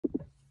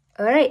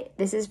All right,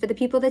 this is for the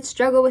people that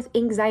struggle with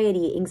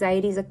anxiety.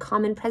 Anxiety is a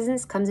common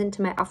presence, comes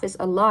into my office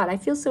a lot. I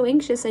feel so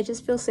anxious, I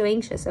just feel so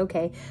anxious.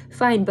 Okay,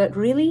 fine, but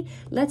really,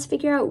 let's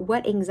figure out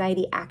what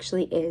anxiety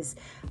actually is.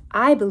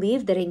 I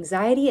believe that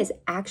anxiety is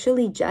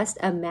actually just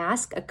a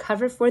mask, a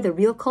cover for the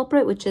real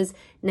culprit, which is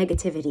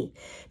negativity.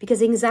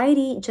 Because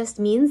anxiety just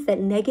means that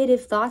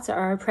negative thoughts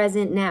are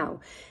present now.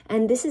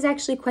 And this is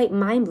actually quite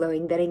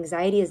mind-blowing that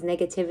anxiety is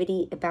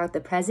negativity about the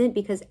present,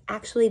 because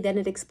actually then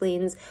it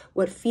explains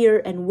what fear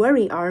and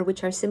worry are,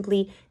 which are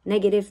simply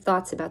negative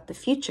thoughts about the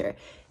future.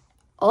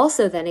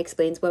 Also then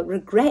explains what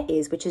regret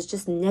is, which is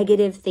just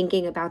negative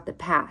thinking about the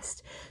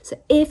past.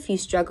 So if you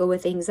struggle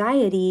with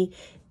anxiety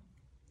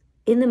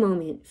in the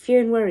moment, fear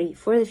and worry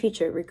for the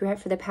future,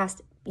 regret for the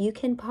past, you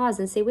can pause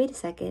and say, wait a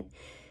second,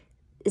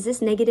 is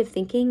this negative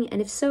thinking?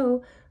 And if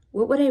so,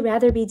 what would I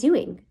rather be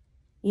doing?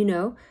 You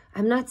know,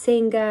 I'm not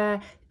saying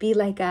be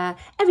like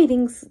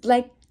everything's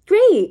like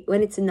great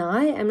when it's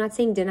not. I'm not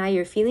saying deny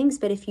your feelings,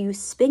 but if you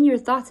spin your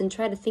thoughts and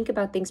try to think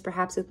about things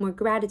perhaps with more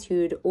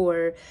gratitude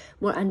or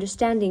more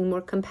understanding,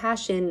 more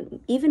compassion,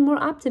 even more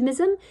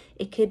optimism,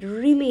 it could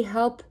really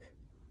help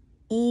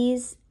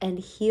ease and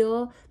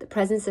heal the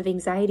presence of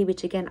anxiety,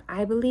 which again,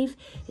 I believe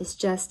is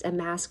just a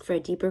mask for a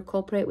deeper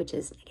culprit, which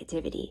is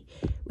negativity.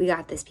 We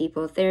got this,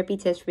 people. Therapy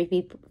tips for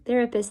people,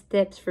 therapist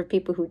tips for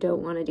people who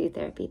don't want to do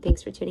therapy.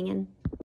 Thanks for tuning in.